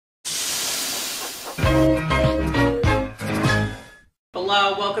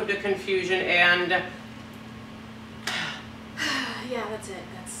Hello, welcome to Confusion and... Yeah, that's it.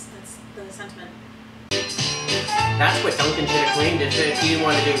 That's the sentiment. That's what Duncan should have claimed. If he didn't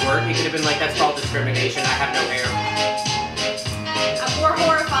want to do work, he could have been like, that's called discrimination, I have no hair. I'm more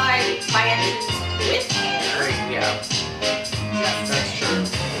horrified by engines with hair. Yeah. That's true.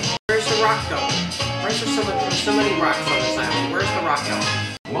 Where's the rock going? Where's there so many rocks on this island? Where's the rock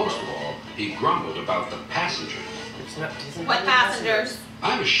going? Most of all, he grumbled about the passengers. What passengers?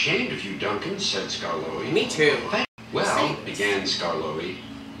 I'm ashamed of you, Duncan, said Skarloey. Me too. Well, began Skarloey.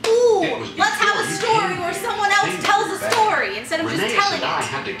 Ooh, let's have a story where someone else tells a story instead of just telling it. Rheneas and I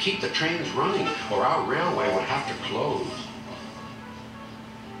had to keep the trains running, or our railway would have to close.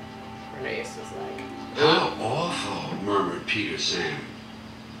 Rheneas is like... How awful, murmured Peter Sam.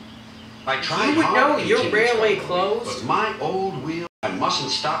 I tried You would hard, know your continued railway Skarloey, closed. But my old wheel, I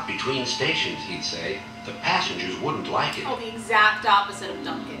mustn't stop between stations, he'd say. The passengers wouldn't like it. Oh, the exact opposite of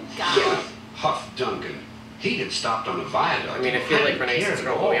Duncan. Got it. Yeah, huffed Duncan. He had stopped on a viaduct. I mean, I feel like Hadn't Rheneas cared and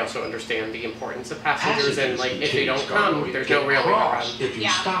at Skarloey all. also understand the importance of passengers and, like, if they don't continued come, Skarloey, there's get no railway to run. cross if you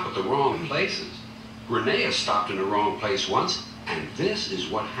stop at the wrong places. Rheneas stopped in the wrong place once, and this is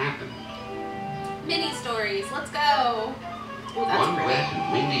what happened. Mini stories. Let's go. Ooh, that's One pretty. wet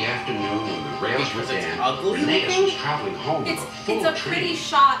and windy afternoon when the rails were Because it's down, ugly Rheneas looking? was traveling home with a full It's a train. pretty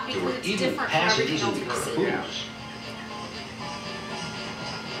shot There because were it's even different from everything passengers else in we've her seen. booths.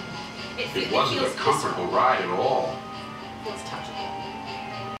 It It wasn't a feels comfortable ride at all. Feels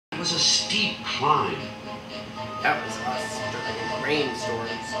touchable. It was a steep climb. That was us during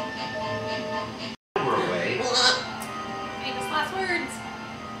rainstorms. We're away. Famous last words.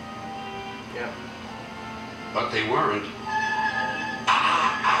 Yeah. But they weren't.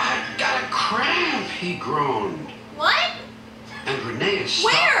 I got a cramp, he groaned. What? And Rheneas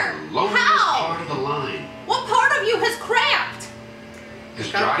Where? stopped in the loneliest How? part of the line. What part of you has cramped?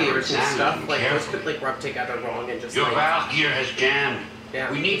 His Got driver gears and examined stuff, him like, those carefully. could, like, rub together wrong and just, Your like... valve gear has jammed.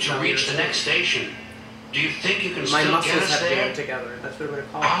 Yeah, We need to reach the next station. Do you think you can My still get muscles us have there? jammed together. That's what I'm gonna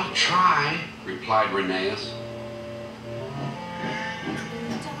call I'll it. try, replied Rheneas.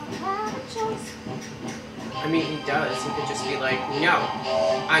 I mean, he does. He could just be like, no,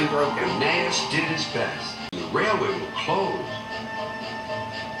 I'm broken. Rheneas did his best. The railway will close.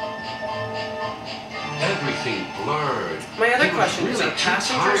 Everything blurred. My other He was question is, really are too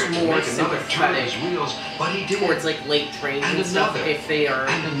passengers tired to more make another turn of his sympathetic wheels, but he did. towards, like, late trains and, And stuff another. if they are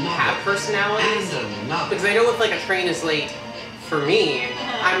And another. have personalities? And another. Because I know if, like, a train is late, for me,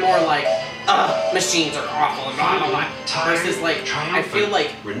 I'm more like, ugh, machines are awful and blah, blah, blah. Versus, like, I feel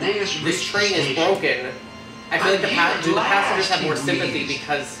like Rheneas this reached train the is station. broken. I feel like And here at do the passengers last have more he sympathy wheezed.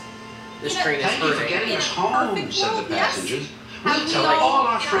 because this You know, train is Thank you for hurting? getting In us a home, perfect said the world, yes. passengers. Have We'll we tell all all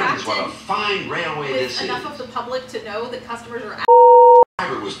our friends what a interacted fine railway this With is. enough of the public to know that customers are The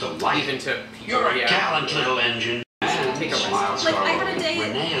driver was Even delighted. to people, You're a yeah. gallant little engine. And Take a rest. smiled like I had a Skarloey. day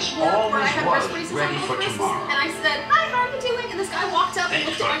Rheneas at work where I always had was wrist braces ready on for both wrists, tomorrow. and I said, "Hi, how are you doing?" And this guy walked up and Thanks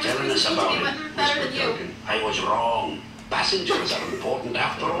looked for at my wrist telling braces us and looked at about me it, and went, "Better than whispered you." Duncan. I was wrong. Passengers are important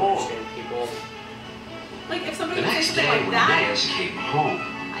after all. Understand people. Like if somebody The would say next something day, like that, Rheneas came home.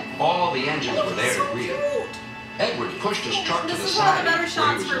 All the engines were there so to greet him. cute. Edward pushed his truck to This the is one of side, the better where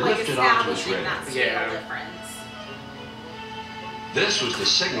shots he for was like lifted onto his establishing rail. that scale Yeah. difference. This was the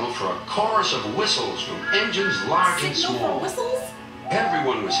signal for a chorus of whistles from engines large and Signal for small. whistles?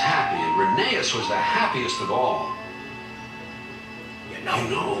 Everyone was happy, and Rheneas was the happiest of all. You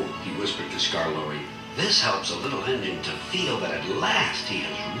know, he whispered to Skarloey, this helps a little engine to feel that at last he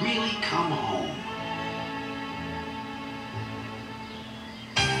has really come home.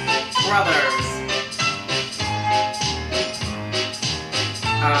 Brothers.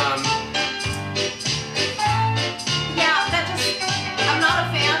 Yeah, that just, I'm not a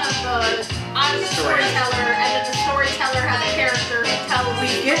fan of the, I'm the storyteller, and then the storyteller has a character who tells We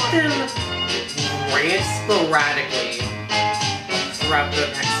the get story. them ran sporadically throughout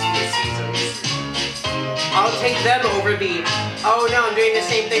the next few seasons. I'll take them over the, oh no, I'm doing the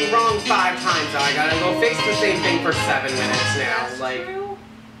same thing wrong 5 times. I gotta go fix the same thing for 7 minutes now. That's Like, true.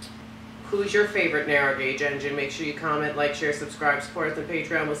 who's your favorite narrow gauge engine? Make sure you comment, like, share, subscribe, support us on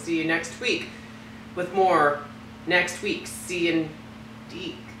Patreon. We'll see you next week with more next week C and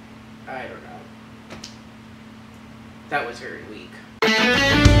D. I don't know. That was very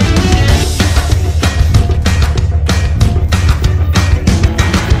weak.